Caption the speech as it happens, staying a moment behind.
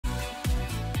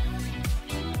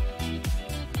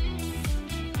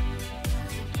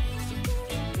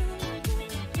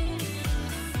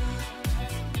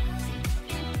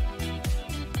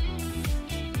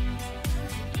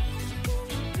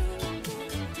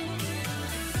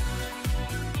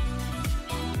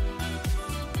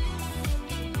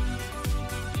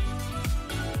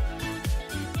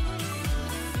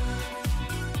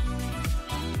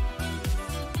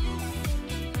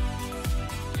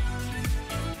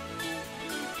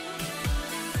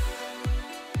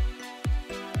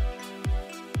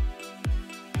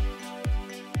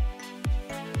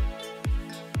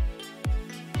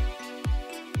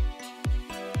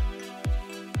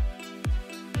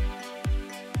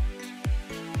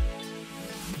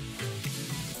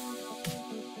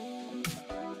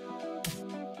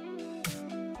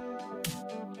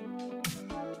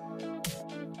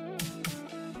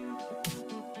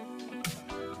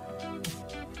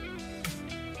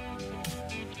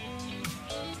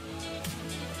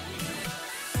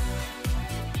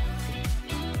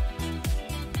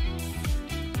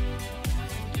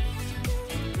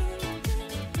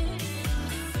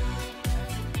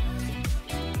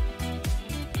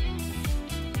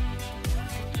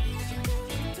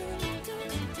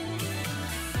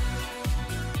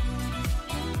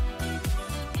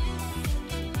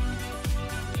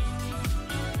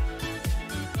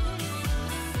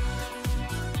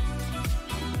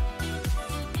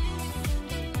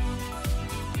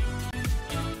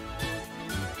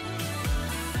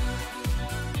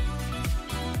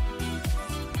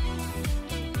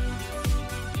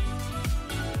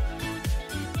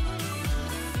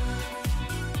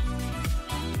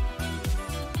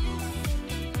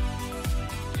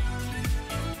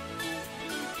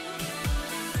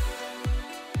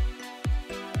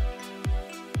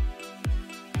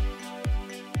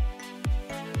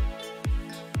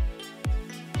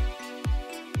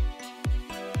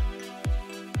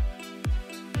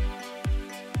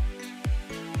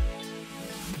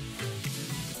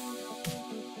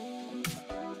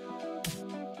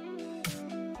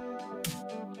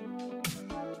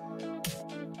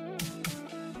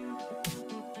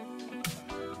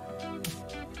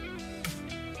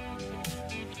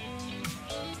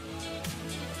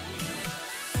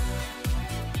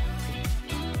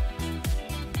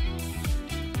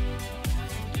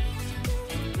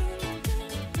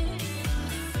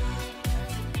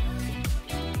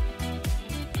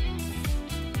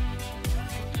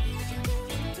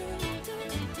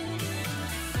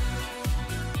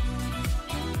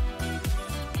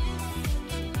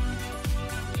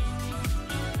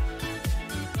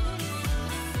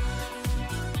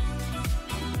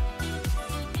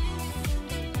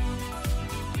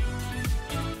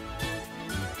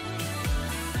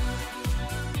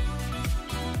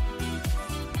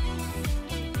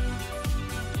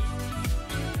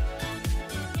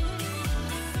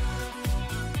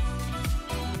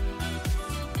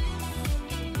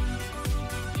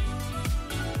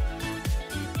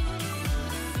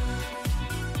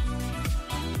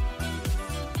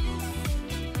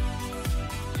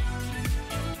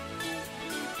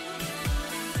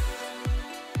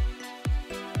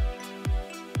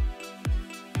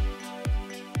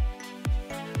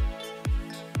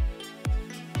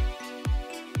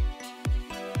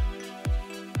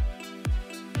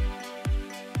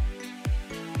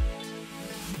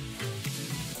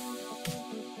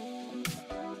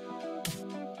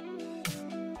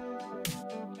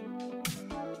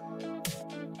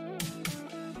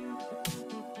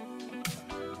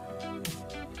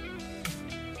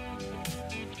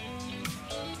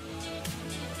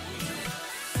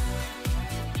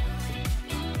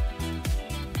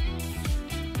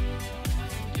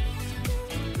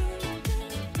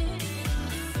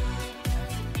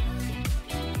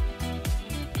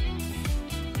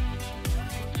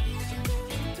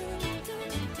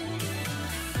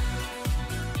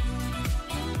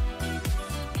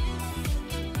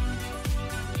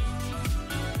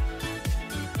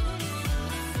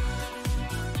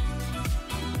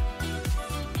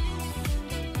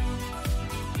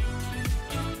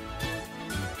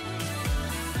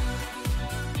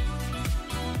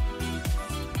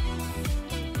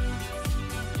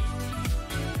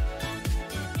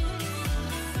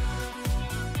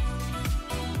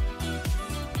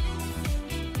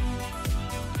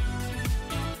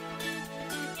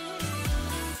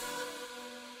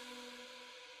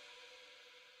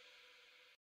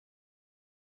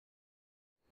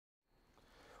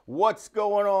What's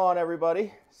going on,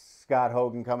 everybody? Scott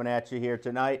Hogan coming at you here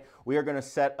tonight. We are going to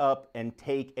set up and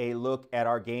take a look at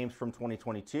our games from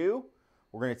 2022.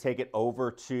 We're going to take it over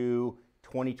to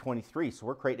 2023. So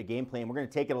we're creating a game plan. We're going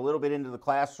to take it a little bit into the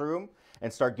classroom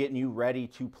and start getting you ready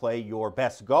to play your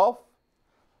best golf.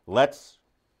 Let's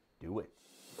do it.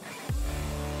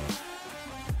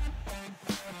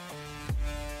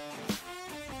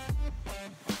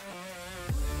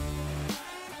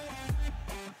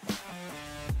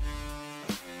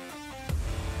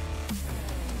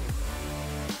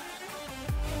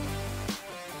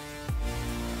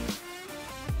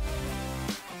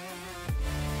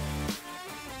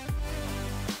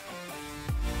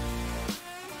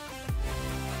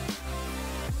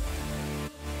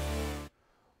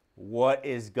 What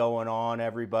is going on,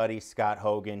 everybody? Scott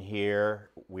Hogan here.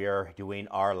 We are doing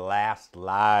our last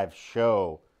live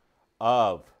show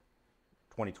of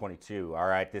 2022. All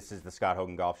right, this is the Scott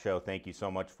Hogan Golf Show. Thank you so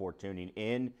much for tuning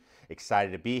in.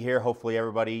 Excited to be here. Hopefully,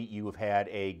 everybody, you've had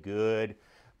a good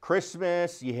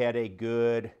Christmas. You had a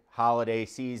good holiday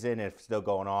season. If it's still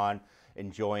going on,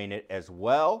 enjoying it as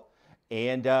well.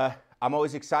 And I'm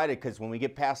always excited because when we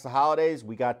get past the holidays,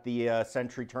 we got the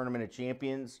Century Tournament of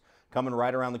Champions coming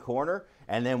right around the corner,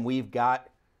 and then we've got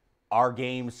our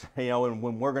games, and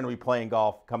when we're going to be playing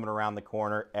golf coming around the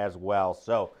corner as well.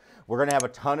 So we're going to have a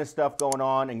ton of stuff going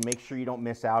on, and make sure you don't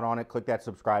miss out on it. Click that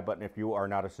subscribe button if you are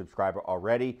not a subscriber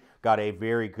already. Got a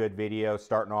very good video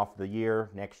starting off the year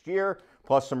next year,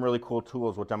 plus some really cool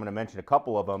tools, which I'm going to mention a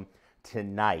couple of them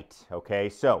tonight. Okay,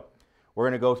 so we're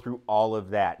going to go through all of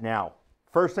that. Now,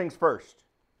 first things first,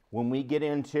 when we get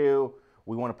into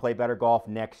we want to play better golf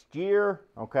next year,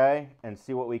 okay, and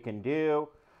see what we can do.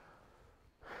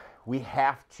 We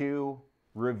have to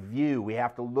review. We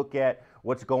have to look at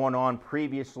what's going on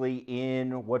previously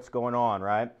in what's going on,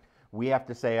 right? We have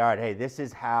to say, all right, hey, this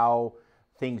is how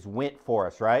things went for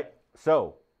us, right?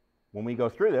 So when we go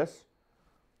through this,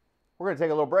 we're going to take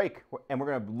a little break, and we're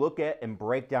going to look at and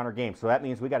break down our game. So that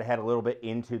means we got to head a little bit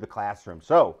into the classroom.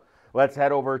 So let's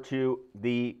head over to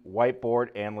the whiteboard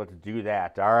and let's do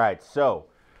that. All right, so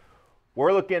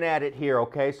we're looking at it here,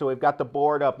 okay? So we've got the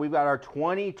board up. We've got our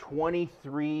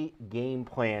 2023 game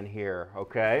plan here,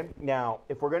 okay? Now,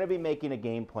 if we're going to be making a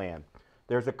game plan,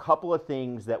 there's a couple of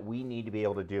things that we need to be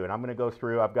able to do. And I'm going to go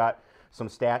through, I've got some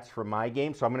stats from my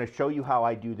game. So I'm going to show you how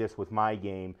I do this with my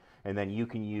game, and then you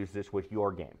can use this with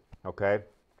your game, okay?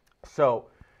 So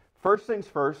first things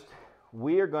first,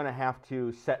 we are going to have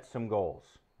to set some goals.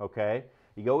 Okay,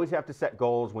 you always have to set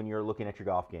goals when you're looking at your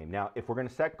golf game. Now, if we're going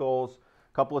to set goals,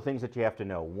 a couple of things that you have to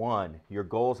know. One, your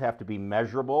goals have to be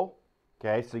measurable.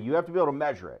 Okay, so you have to be able to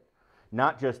measure it.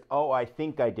 Not just, oh, I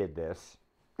think I did this.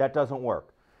 That doesn't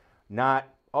work. Not,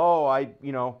 oh,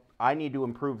 I need to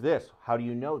improve this. How do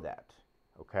you know that?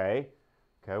 Okay,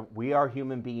 we are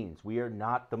human beings. We are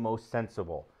not the most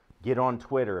sensible. Get on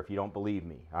Twitter if you don't believe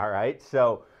me. All right,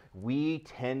 so we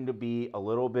tend to be a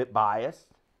little bit biased.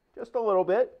 Just a little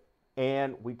bit,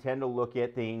 and we tend to look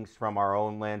at things from our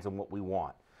own lens and what we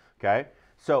want, okay?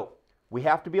 So we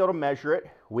have to be able to measure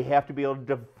it. We have to be able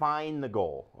to define the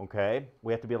goal, okay?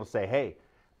 We have to be able to say, hey,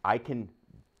 I can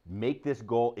make this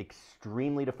goal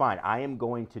extremely defined. I am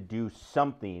going to do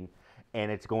something,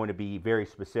 and it's going to be very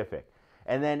specific.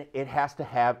 And then it has to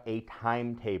have a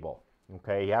timetable,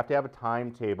 okay? You have to have a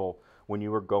timetable when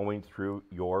you are going through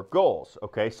your goals,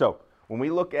 okay? So when we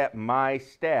look at my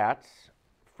stats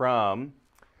from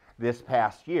this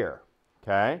past year,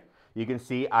 okay? You can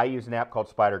see I use an app called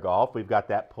Spider Golf. We've got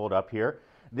that pulled up here.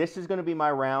 This is going to be my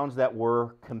rounds that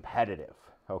were competitive,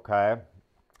 okay?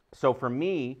 So for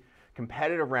me,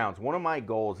 competitive rounds, one of my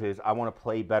goals is I want to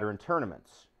play better in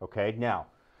tournaments, okay? Now,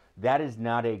 that is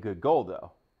not a good goal,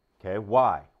 though, okay?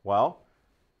 Why? Well,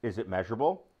 is it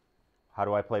measurable? How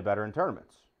do I play better in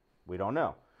tournaments? We don't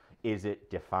know. Is it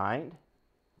defined?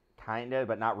 Kind of,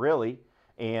 but not really.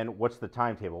 And what's the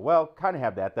timetable? Well, kind of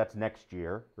have that. That's next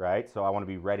year, right? So I want to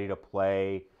be ready to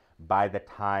play by the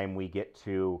time we get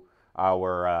to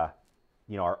our,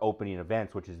 our opening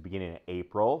events, which is beginning of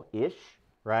April-ish,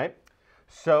 right?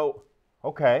 So,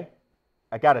 okay,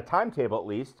 I got a timetable at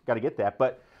least. Got to get that,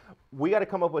 but we got to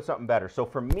come up with something better. So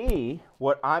for me,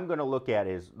 what I'm going to look at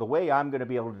is the way I'm going to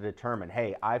be able to determine,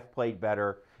 hey, I've played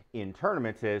better in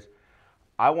tournaments is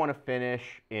I want to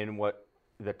finish in what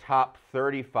the top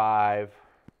 35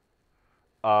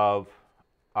 of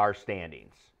our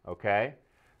standings, okay?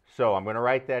 So I'm going to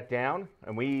write that down,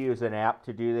 and we use an app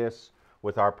to do this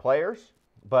with our players,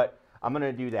 but I'm going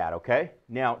to do that, okay?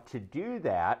 Now, to do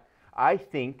that, I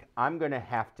think I'm going to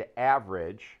have to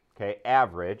average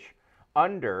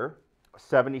under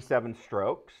 77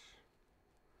 strokes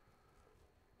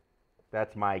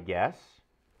That's my guess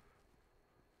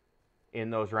in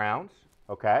those rounds,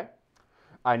 okay?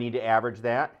 I need to average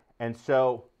that. And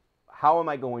so how am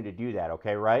I going to do that,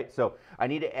 okay, right? So I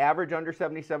need to average under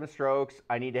 77 strokes.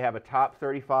 I need to have a top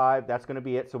 35. That's going to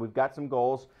be it. So we've got some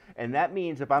goals. And that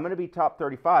means if I'm going to be top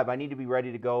 35, I need to be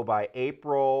ready to go by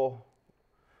April.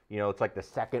 You know, it's like the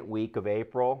second week of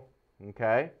April,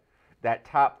 okay? That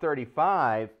top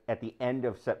 35 at the end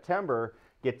of September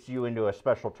gets you into a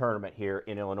special tournament here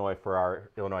in Illinois for our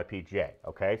Illinois PGA,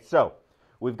 okay? So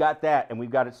we've got that, and we've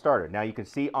got it started. Now you can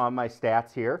see on my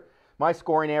stats here, my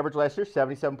scoring average last year,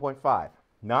 77.5.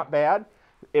 Not bad.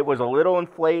 It was a little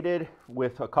inflated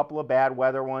with a couple of bad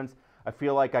weather ones. I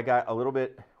feel like I got a little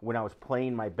bit, when I was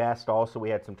playing my best also, we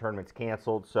had some tournaments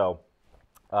canceled. So,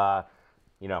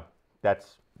 you know,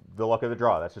 that's the luck of the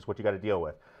draw. That's just what you got to deal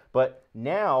with. But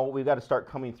now we've got to start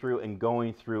coming through and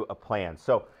going through a plan.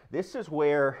 So this is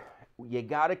where you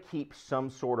got to keep some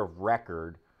sort of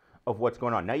record of what's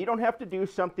going on. Now, you don't have to do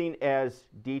something as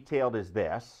detailed as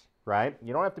this, right?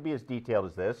 You don't have to be as detailed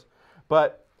as this,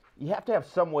 but you have to have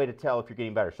some way to tell if you're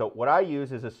getting better. So what I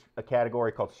use is a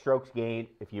category called strokes gained.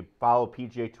 If you follow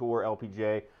PGA Tour,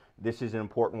 LPGA, this is an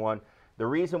important one. The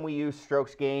reason we use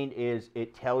strokes gained is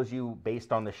it tells you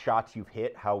based on the shots you've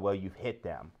hit, how well you've hit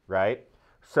them, right?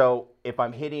 So if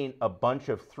I'm hitting a bunch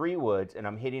of 3-woods and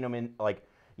I'm hitting them in, like,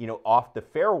 you know, off the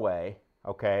fairway,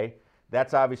 okay,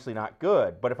 that's obviously not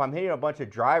good. But if I'm hitting a bunch of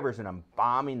drivers and I'm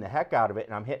bombing the heck out of it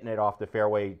and I'm hitting it off the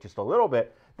fairway just a little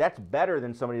bit, that's better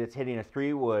than somebody that's hitting a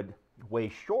 3-wood way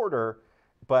shorter,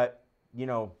 but, you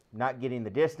know, not getting the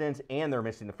distance and they're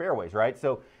missing the fairways, right?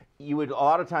 So you would, a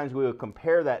lot of times we would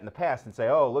compare that in the past and say,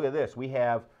 oh, look at this. We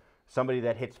have somebody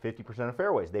that hits 50% of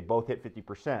fairways. They both hit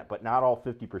 50%, but not all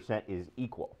 50% is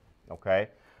equal, okay?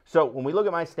 So when we look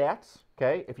at my stats,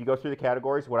 okay, if you go through the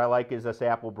categories, what I like is this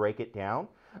app will break it down.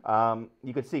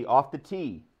 You can see off the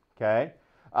tee, okay,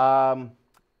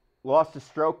 lost a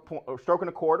stroke and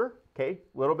a quarter, okay,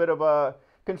 a little bit of a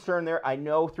concern there. I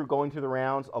know through going through the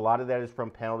rounds, a lot of that is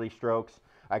from penalty strokes.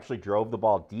 I actually drove the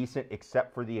ball decent,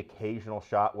 except for the occasional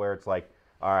shot where it's like,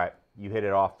 all right, you hit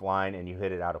it offline and you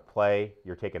hit it out of play,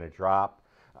 you're taking a drop,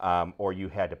 or you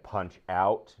had to punch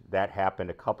out. That happened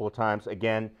a couple of times.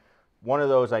 Again, one of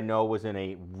those I know was in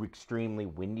a extremely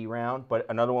windy round, but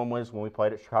another one was when we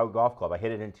played at Chicago Golf Club. I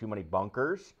hit it in too many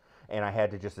bunkers, and I had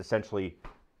to just essentially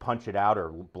punch it out or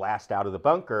blast out of the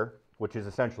bunker, which is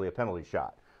essentially a penalty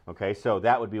shot. Okay, so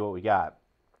that would be what we got.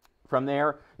 From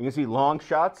there, you can see long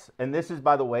shots, and this is,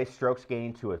 by the way, strokes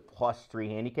gained to a +3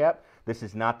 handicap. This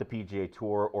is not the PGA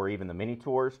Tour or even the mini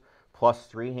tours,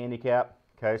 +3 handicap.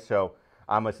 Okay, so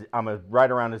I'm right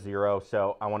around a 0,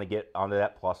 so I want to get onto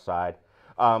that plus side.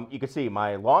 You can see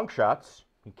my long shots,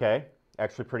 okay,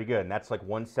 actually pretty good, and that's like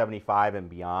 175 and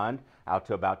beyond, out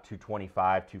to about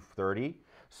 225, 230.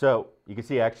 So you can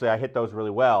see actually I hit those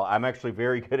really well. I'm actually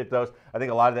very good at those. I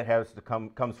think a lot of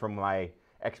that comes from my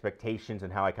expectations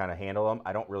and how I kind of handle them.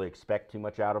 I don't really expect too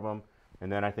much out of them,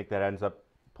 and then I think that ends up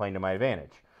playing to my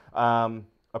advantage.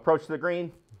 Approach to the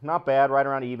green, not bad, right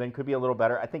around even. Could be a little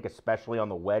better, I think, especially on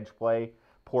the wedge play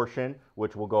portion,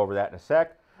 which we'll go over that in a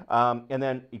sec. And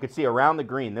then you can see around the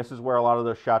green, this is where a lot of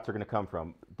those shots are going to come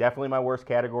from. Definitely my worst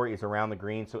category is around the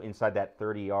green, so inside that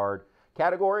 30-yard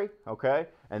category, okay?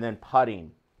 And then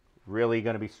putting, really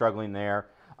going to be struggling there.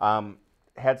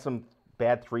 Had some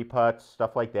bad 3-putts,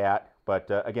 stuff like that. But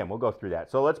again, we'll go through that.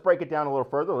 So let's break it down a little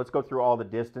further. Let's go through all the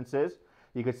distances.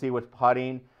 You can see with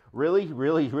putting,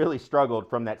 really struggled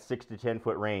from that 6 to 10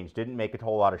 foot range. Didn't make a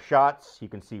whole lot of shots. You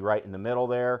can see right in the middle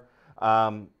there.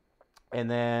 And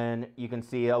then you can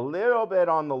see a little bit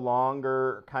on the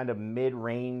longer kind of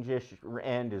mid-range-ish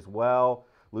end as well.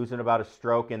 Losing about a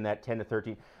stroke in that 10 to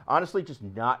 13. Honestly, just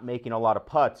not making a lot of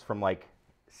putts from like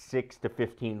 6 to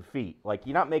 15 feet. Like,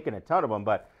 you're not making a ton of them,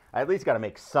 but I at least got to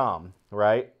make some,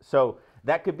 right? So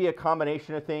that could be a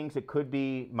combination of things. It could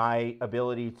be my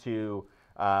ability to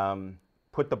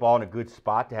put the ball in a good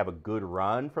spot to have a good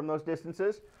run from those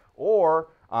distances. Or,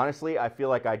 honestly, I feel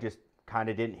like I just kind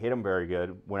of didn't hit them very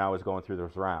good when I was going through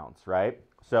those rounds, right?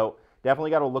 So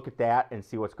definitely got to look at that and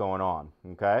see what's going on,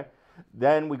 okay?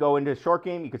 Then we go into short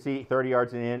game. You can see 30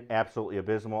 yards and in, absolutely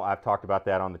abysmal. I've talked about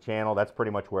that on the channel. That's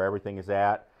pretty much where everything is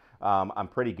at. I'm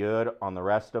pretty good on the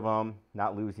rest of them,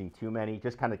 not losing too many,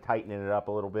 just kind of tightening it up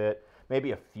a little bit.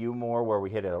 Maybe a few more where we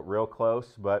hit it real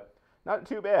close, but not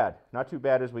too bad. Not too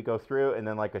bad as we go through. And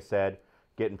then, like I said,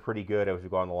 getting pretty good as we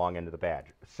go on the long end of the badge.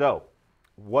 So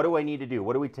what do I need to do?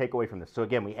 What do we take away from this? So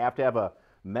again, we have to have a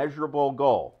measurable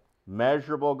goal.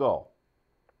 Measurable goal.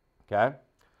 Okay?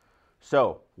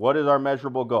 So what is our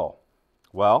measurable goal?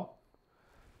 Well,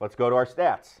 let's go to our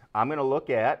stats. I'm going to look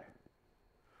at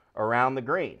around the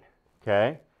green,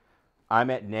 okay? I'm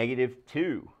at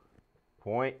 -2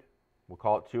 point, we'll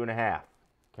call it 2.5,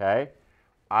 okay?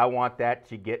 I want that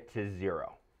to get to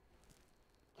 0,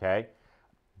 okay?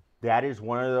 That is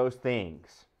one of those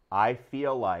things I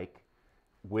feel like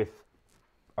with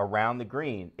around the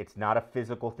green, it's not a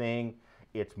physical thing.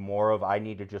 It's more of I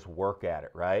need to just work at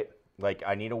it, right? Like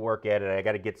I need to work at it. I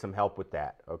got to get some help with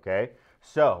that, okay?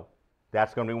 So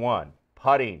that's going to be 1.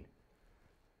 Putting.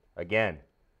 Again,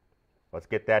 let's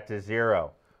get that to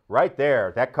 0. Right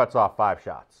there, that cuts off 5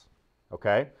 shots,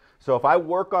 okay? So if I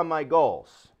work on my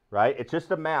goals, right, it's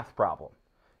just a math problem.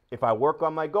 If I work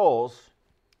on my goals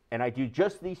and I do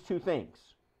just these 2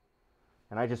 things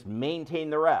and I just maintain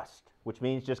the rest, which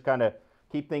means just kind of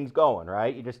keep things going,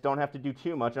 right? You just don't have to do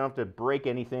too much. I don't have to break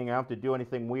anything. I don't have to do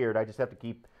anything weird. I just have to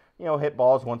keep, hit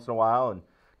balls once in a while and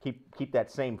keep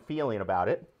that same feeling about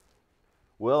it.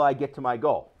 Will I get to my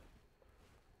goal?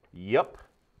 Yep,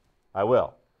 I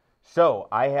will. So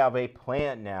I have a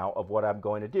plan now of what I'm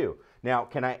going to do. Now,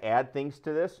 can I add things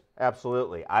to this?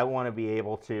 Absolutely. I want to be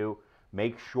able to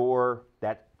make sure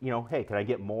that, hey, can I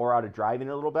get more out of driving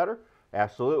a little better?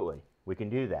 Absolutely. We can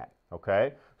do that,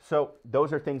 okay? So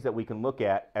those are things that we can look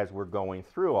at as we're going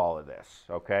through all of this,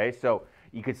 okay? So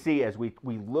you can see as we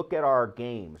look at our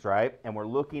games, right, and we're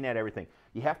looking at everything,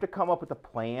 you have to come up with a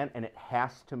plan, and it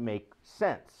has to make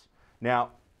sense.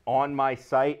 Now, on my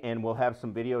site, and we'll have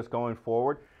some videos going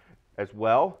forward as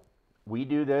well, we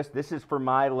do this. This is for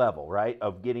my level, right,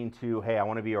 of getting to, hey, I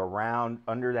want to be around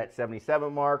under that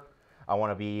 77 mark. I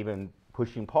want to be even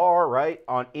pushing par, right,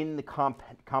 in the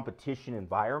competition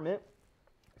environment.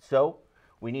 So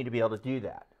we need to be able to do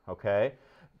that, okay?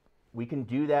 We can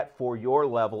do that for your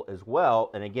level as well.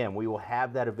 And again, we will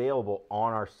have that available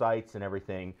on our sites and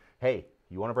everything. Hey,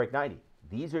 you want to break 90.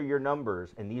 These are your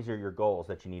numbers and these are your goals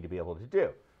that you need to be able to do.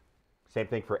 Same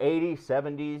thing for 80,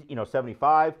 70,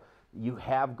 75. You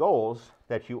have goals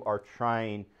that you are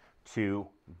trying to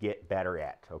get better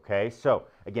at, okay? So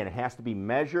again, it has to be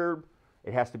measured,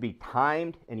 it has to be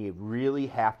timed, and you really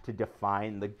have to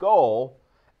define the goal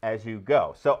as you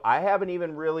go. So I haven't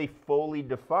even really fully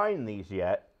defined these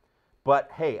yet,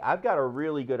 but hey, I've got a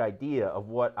really good idea of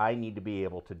what I need to be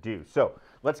able to do. So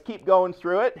let's keep going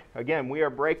through it. Again, we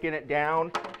are breaking it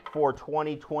down for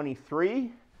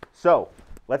 2023. So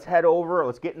let's head over,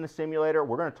 let's get in the simulator.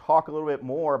 We're going to talk a little bit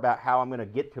more about how I'm going to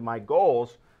get to my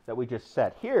goals that we just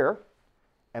set here,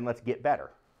 and let's get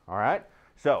better, all right?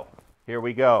 So here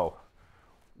we go.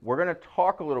 We're going to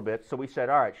talk a little bit. So we said,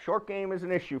 all right, short game is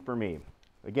an issue for me.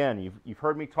 Again, you've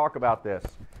heard me talk about this.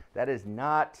 That is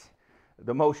not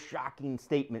the most shocking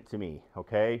statement to me,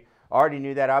 okay? I already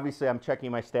knew that. Obviously, I'm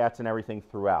checking my stats and everything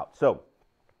throughout. So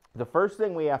the first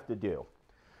thing we have to do,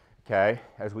 okay,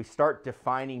 as we start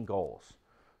defining goals,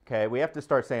 okay, we have to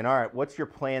start saying, all right, what's your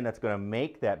plan that's going to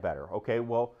make that better? Okay,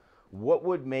 well, what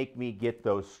would make me get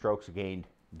those strokes gained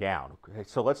down? Okay,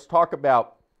 so let's talk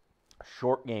about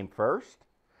short game first.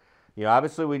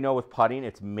 Obviously we know with putting,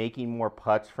 it's making more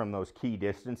putts from those key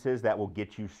distances that will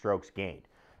get you strokes gained.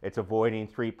 It's avoiding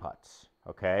 3 putts,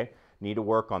 okay? Need to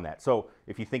work on that. So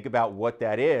if you think about what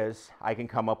that is, I can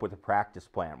come up with a practice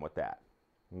plan with that,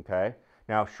 okay?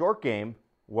 Now, short game,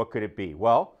 what could it be?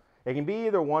 Well, it can be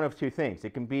either one of 2 things.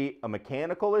 It can be a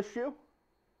mechanical issue,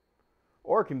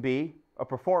 or it can be a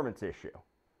performance issue,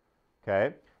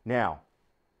 okay? Now,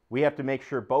 we have to make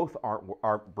sure both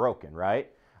aren't broken,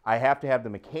 right? I have to have the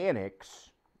mechanics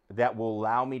that will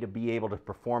allow me to be able to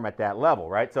perform at that level,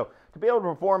 right? So to be able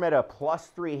to perform at a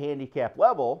 +3 handicap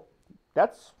level,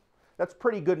 that's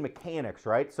pretty good mechanics,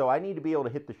 right? So I need to be able to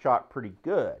hit the shot pretty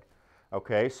good,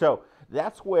 okay? So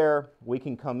that's where we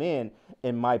can come in,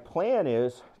 and my plan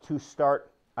is to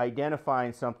start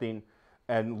identifying something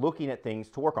and looking at things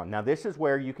to work on. Now, this is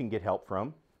where you can get help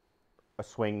from a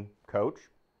swing coach,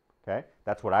 okay?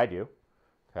 That's what I do,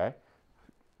 okay?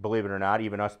 Believe it or not,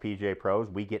 even us PGA pros,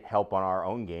 we get help on our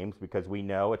own games because we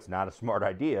know it's not a smart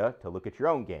idea to look at your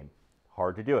own game.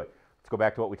 Hard to do it. Let's go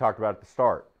back to what we talked about at the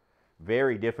start.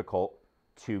 Very difficult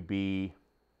to be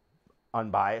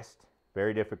unbiased.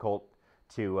 Very difficult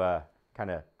to kind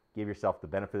of give yourself the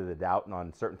benefit of the doubt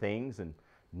on certain things and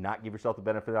not give yourself the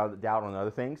benefit of the doubt on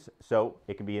other things. So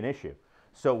it can be an issue.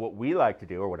 So what we like to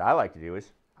do, or what I like to do,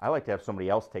 is I like to have somebody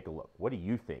else take a look. What do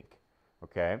you think?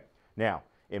 Okay? Now,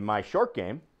 in my short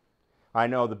game, I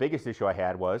know the biggest issue I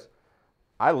had was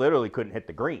I literally couldn't hit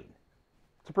the green.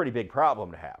 It's a pretty big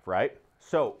problem to have, right?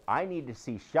 So I need to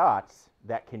see shots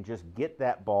that can just get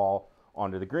that ball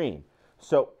onto the green.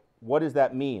 So what does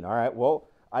that mean? All right, well,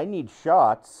 I need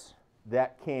shots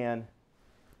that can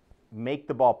make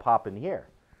the ball pop in the air.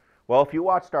 Well, if you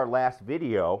watched our last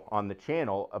video on the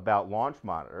channel about launch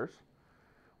monitors,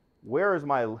 where is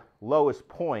my lowest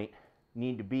point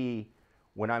need to be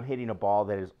when I'm hitting a ball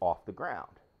that is off the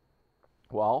ground?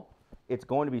 Well, it's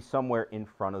going to be somewhere in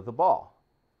front of the ball,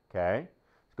 okay?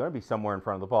 It's going to be somewhere in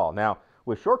front of the ball. Now,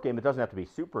 with short game, it doesn't have to be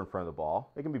super in front of the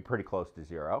ball. It can be pretty close to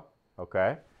zero,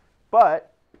 okay?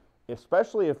 But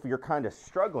especially if you're kind of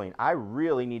struggling, I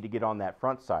really need to get on that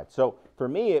front side. So for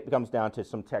me, it comes down to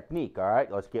some technique, all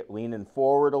right? Let's get leaning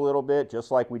forward a little bit,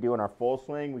 just like we do in our full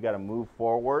swing. We got to move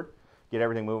forward, get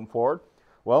everything moving forward.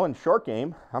 Well, in short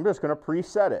game, I'm just going to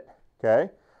preset it, okay?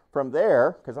 From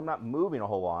there, because I'm not moving a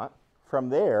whole lot, from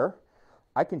there,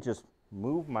 I can just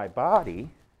move my body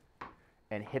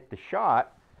and hit the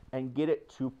shot and get it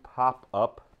to pop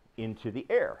up into the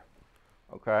air,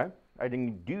 okay? I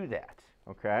didn't do that,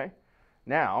 okay?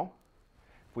 Now,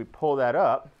 if we pull that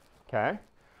up, okay,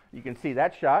 you can see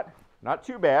that shot, not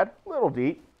too bad, a little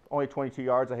deep, only 22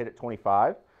 yards, I hit it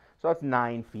 25, so that's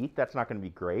 9 feet, that's not going to be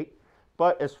great.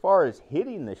 But as far as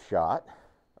hitting the shot,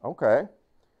 okay,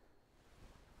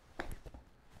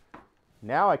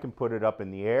 now I can put it up in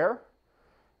the air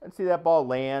and see that ball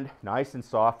land nice and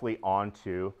softly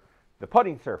onto the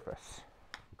putting surface,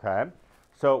 okay?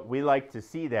 So we like to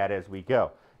see that as we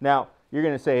go. Now, you're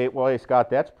going to say, well, hey, Scott,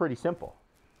 that's pretty simple.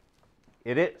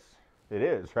 It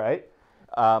is, right?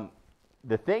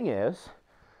 The thing is,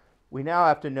 we now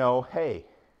have to know, hey,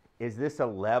 is this a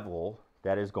level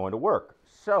that is going to work?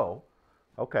 So,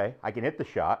 okay, I can hit the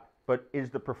shot, but is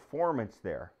the performance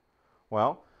there?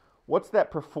 Well, what's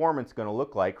that performance going to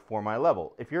look like for my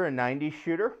level? If you're a 90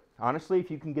 shooter, honestly, if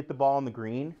you can get the ball on the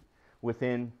green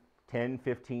within 10,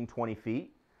 15, 20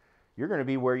 feet, you're going to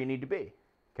be where you need to be,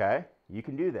 okay? You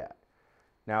can do that.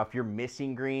 Now, if you're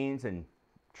missing greens and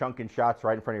chunking shots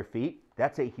right in front of your feet,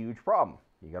 that's a huge problem.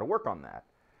 You got to work on that.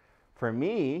 For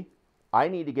me, I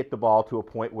need to get the ball to a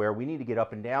point where we need to get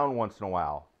up and down once in a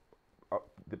while.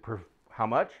 How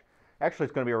much? Actually,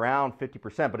 it's going to be around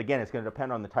 50%, but again, it's going to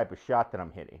depend on the type of shot that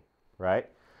I'm hitting, right?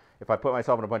 If I put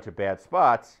myself in a bunch of bad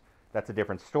spots, that's a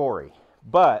different story.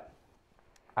 But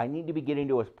I need to be getting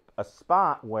to a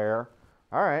spot where,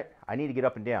 all right, I need to get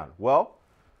up and down. Well,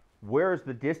 where's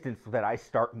the distance that I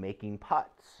start making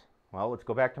putts? Well, let's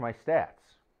go back to my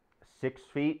stats. 6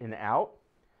 feet and out,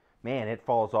 man, it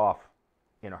falls off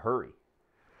in a hurry.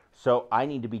 So I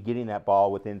need to be getting that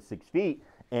ball within 6 feet.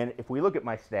 And if we look at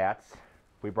my stats,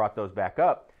 we brought those back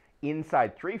up.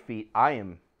 Inside 3 feet,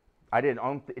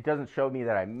 it doesn't show me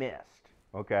that I missed,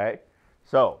 okay?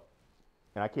 So,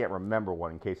 and I can't remember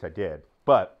one in case I did,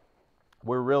 but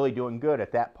we're really doing good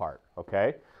at that part,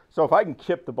 okay? So if I can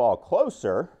chip the ball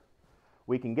closer,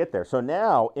 we can get there. So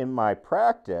now in my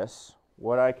practice,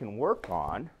 what I can work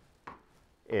on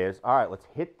is, all right, let's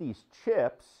hit these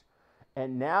chips,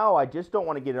 and now I just don't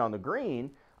want to get it on the green.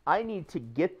 I need to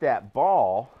get that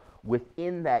ball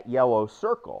within that yellow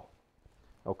circle,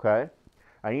 okay?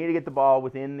 I need to get the ball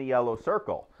within the yellow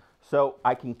circle so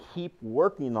I can keep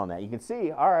working on that. You can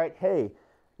see, all right, hey,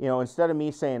 you know, instead of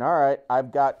me saying, all right,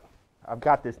 I've got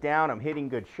this down, I'm hitting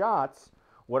good shots,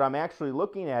 what I'm actually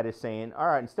looking at is saying, all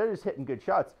right, instead of just hitting good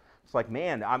shots, it's like,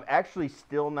 man, I'm actually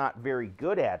still not very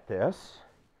good at this,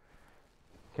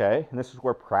 okay? And this is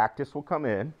where practice will come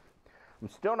in. I'm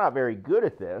still not very good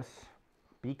at this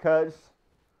because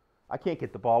I can't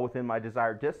get the ball within my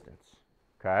desired distance,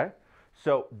 okay?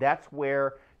 So that's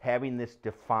where having this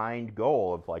defined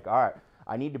goal of like, all right,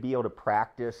 I need to be able to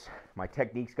practice. My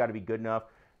technique's got to be good enough.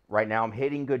 Right now I'm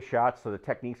hitting good shots, so the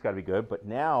technique's got to be good. But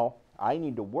now I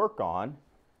need to work on,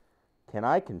 can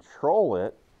I control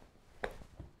it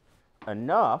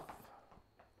enough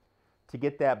to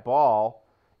get that ball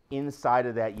inside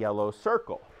of that yellow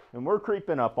circle? And we're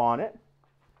creeping up on it,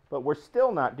 but we're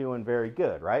still not doing very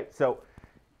good, right? So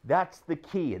that's the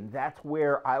key, and that's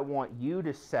where I want you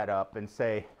to set up and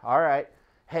say, all right,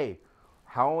 hey,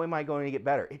 how am I going to get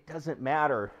better? It doesn't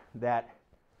matter that,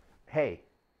 hey,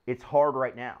 it's hard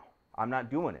right now. I'm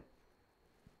not doing it.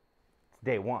 It's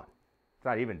day one. It's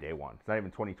not even day one. It's not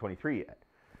even 2023 yet,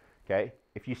 okay?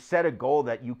 If you set a goal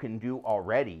that you can do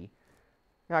already,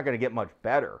 you're not going to get much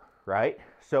better, right?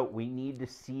 So we need to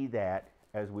see that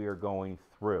as we are going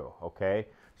through, okay?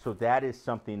 So that is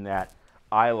something that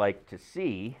I like to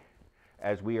see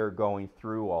as we are going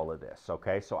through all of this,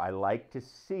 okay? So I like to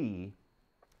see,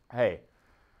 hey,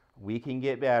 we can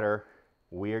get better.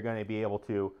 We are going to be able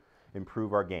to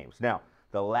improve our games. Now,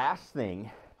 the last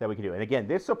thing that we can do, and again,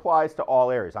 this applies to all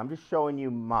areas. I'm just showing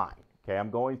you mine, okay? I'm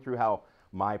going through how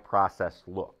my process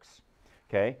looks,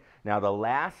 okay? Now, the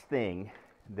last thing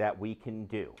that we can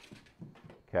do,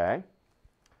 okay,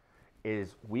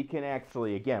 is we can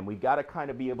actually, again, we've got to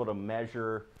kind of be able to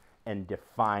measure and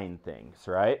define things,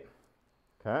 right?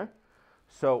 Okay?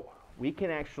 So we can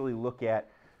actually look at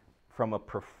from a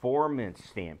performance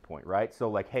standpoint, right? So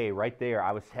like, hey, right there,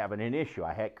 I was having an issue.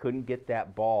 Couldn't get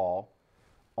that ball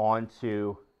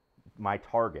onto my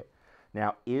target.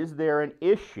 Now, is there an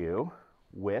issue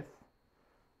with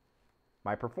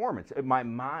my performance, my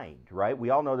mind, right? We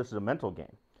all know this is a mental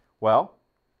game. Well,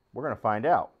 we're going to find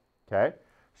out, okay?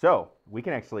 So we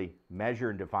can actually measure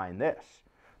and define this.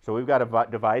 So we've got a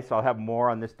device. I'll have more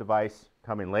on this device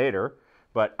coming later,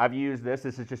 but I've used this.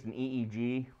 This is just an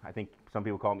EEG. I think some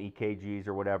people call them EKGs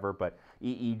or whatever, but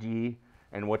EEG.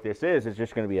 And what this is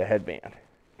just going to be a headband,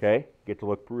 okay? Get to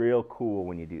look real cool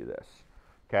when you do this,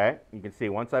 okay? You can see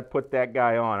once I put that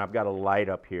guy on, I've got a light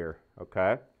up here,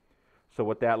 okay? So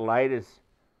what that light is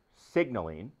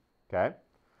signaling, okay,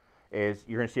 is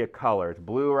you're going to see a color. It's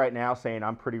blue right now saying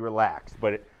I'm pretty relaxed,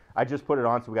 but I just put it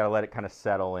on, so we got to let it kind of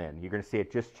settle in. You're going to see it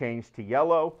just change to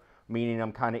yellow, meaning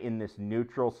I'm kind of in this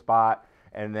neutral spot,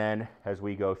 and then as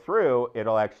we go through,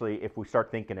 it'll actually, if we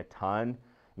start thinking a ton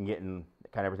and getting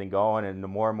kind of everything going, and the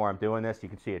more and more I'm doing this, you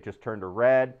can see it just turned to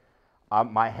red.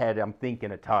 My head, I'm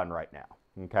thinking a ton right now,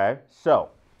 okay? So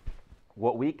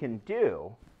what we can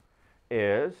do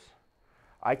is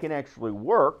I can actually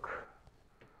work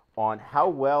on how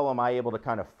well am I able to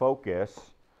kind of focus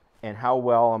and how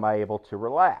well am I able to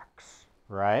relax,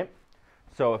 right?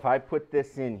 So if I put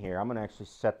this in here, I'm going to actually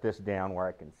set this down where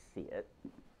I can see it,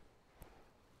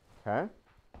 okay?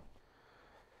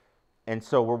 And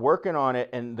so we're working on it,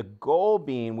 and the goal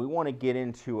being we want to get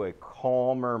into a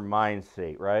calmer mind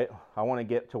state, right? I want to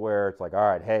get to where it's like, all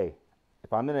right, hey,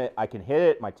 if I can hit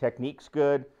it, my technique's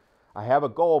good, I have a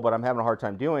goal, but I'm having a hard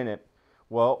time doing it.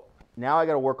 Well, now I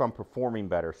got to work on performing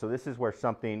better. So this is where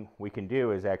something we can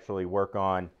do is actually work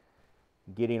on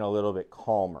getting a little bit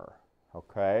calmer,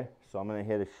 okay? So I'm going to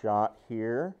hit a shot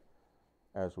here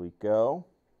as we go.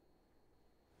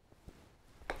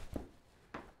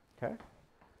 Okay.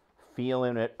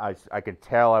 Feeling it, I could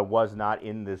tell I was not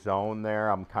in the zone there.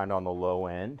 I'm kind of on the low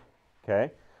end,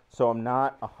 okay? So I'm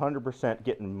not 100%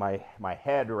 getting my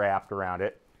head wrapped around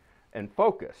it and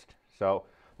focused. So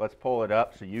let's pull it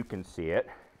up so you can see it,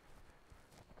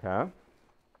 okay?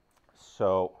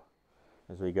 So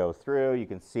as we go through, you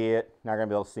can see it. Not going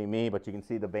to be able to see me, but you can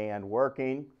see the band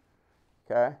working,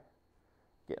 okay?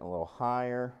 Getting a little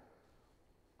higher.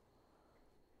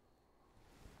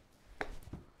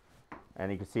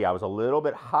 And you can see I was a little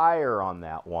bit higher on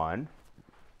that one,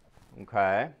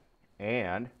 okay?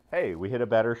 And, hey, we hit a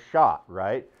better shot,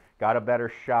 right? Got a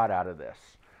better shot out of this.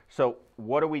 So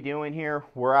what are we doing here?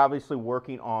 We're obviously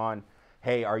working on,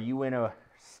 hey, are you in a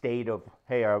state of,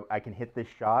 hey, I can hit this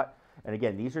shot? And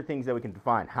again, these are things that we can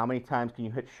define. How many times can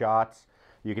you hit shots?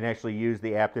 You can actually use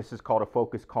the app. This is called a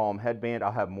Focus Calm headband.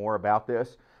 I'll have more about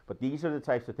this. But these are the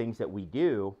types of things that we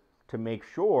do to make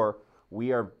sure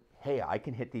we are, hey, I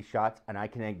can hit these shots, and I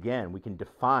can, again, we can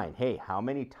define, hey, how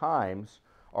many times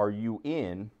are you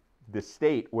in this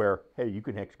state where, hey, you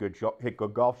can hit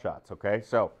good golf shots, okay?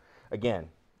 So, again,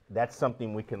 that's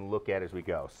something we can look at as we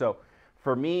go. So,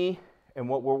 for me and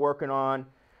what we're working on,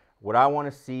 what I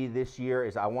want to see this year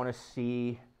is I want to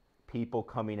see people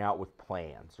coming out with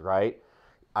plans, right?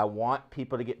 I want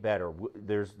people to get better.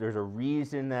 There's a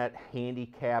reason that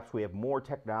handicaps, we have more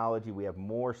technology, we have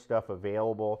more stuff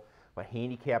available, but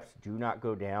handicaps do not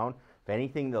go down. If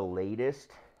anything, the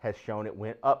latest has shown it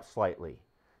went up slightly.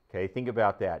 Okay, think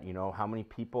about that. You know, how many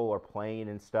people are playing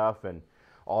and stuff and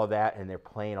all that, and they're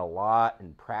playing a lot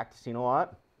and practicing a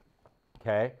lot.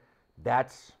 Okay,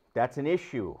 that's an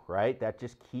issue, right? That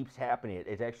just keeps happening.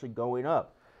 It's actually going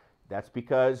up. That's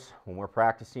because when we're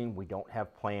practicing, we don't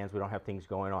have plans, we don't have things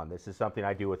going on. This is something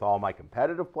I do with all my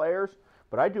competitive players,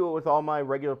 but I do it with all my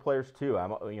regular players too.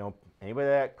 Anybody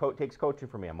that takes coaching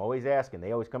from me, I'm always asking.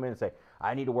 They always come in and say,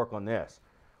 I need to work on this.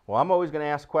 Well, I'm always going to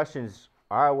ask questions.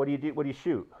 All right, what do you do? What do you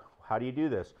shoot? How do you do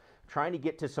this? Trying to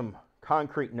get to some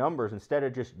concrete numbers instead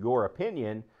of just your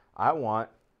opinion.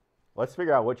 Let's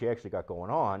figure out what you actually got going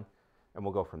on, and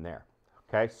we'll go from there.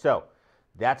 Okay, so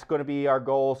that's going to be our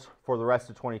goals for the rest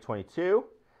of 2022.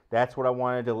 That's what I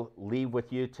wanted to leave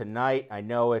with you tonight. I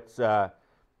know it's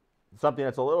something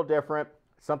that's a little different,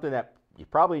 something that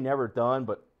you've probably never done,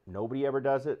 but nobody ever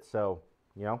does it. So,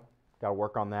 got to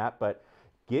work on that. But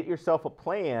get yourself a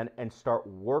plan and start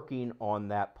working on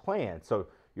that plan. So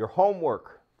your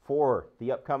homework for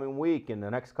the upcoming week and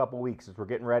the next couple weeks as we're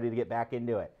getting ready to get back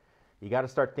into it, you got to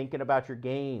start thinking about your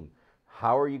game.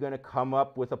 How are you going to come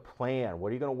up with a plan? What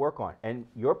are you going to work on? And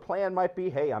your plan might be,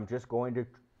 hey, I'm just going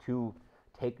to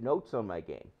take notes on my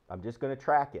game. I'm just going to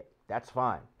track it. That's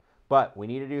fine. But we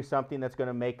need to do something that's going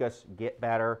to make us get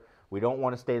better. We don't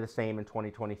want to stay the same in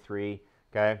 2023,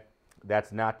 okay?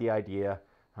 That's not the idea.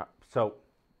 So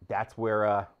that's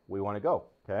where we want to go,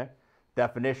 okay?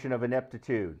 Definition of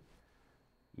ineptitude.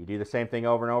 You do the same thing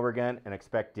over and over again and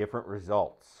expect different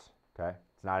results, okay?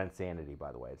 It's not insanity,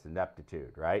 by the way. It's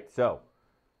ineptitude, right? So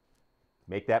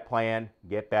make that plan,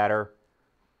 get better.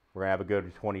 We're going to have a good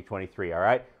 2023, all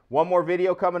right? One more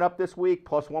video coming up this week,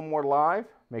 plus one more live.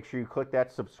 Make sure you click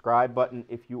that subscribe button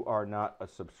if you are not a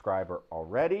subscriber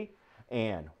already.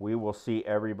 And we will see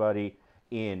everybody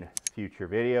in future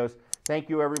videos. Thank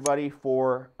you, everybody,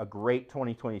 for a great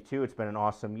 2022. It's been an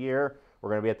awesome year. We're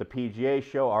going to be at the PGA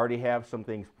show. I already have some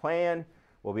things planned.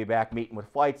 We'll be back meeting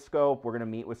with FlightScope. We're going to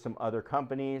meet with some other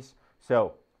companies.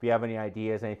 So if you have any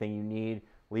ideas, anything you need,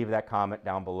 leave that comment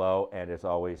down below. And as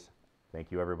always,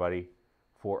 thank you, everybody,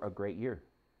 for a great year.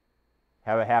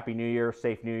 Have a happy new year,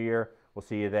 safe new year. We'll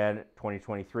see you then,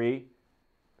 2023.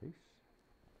 Peace.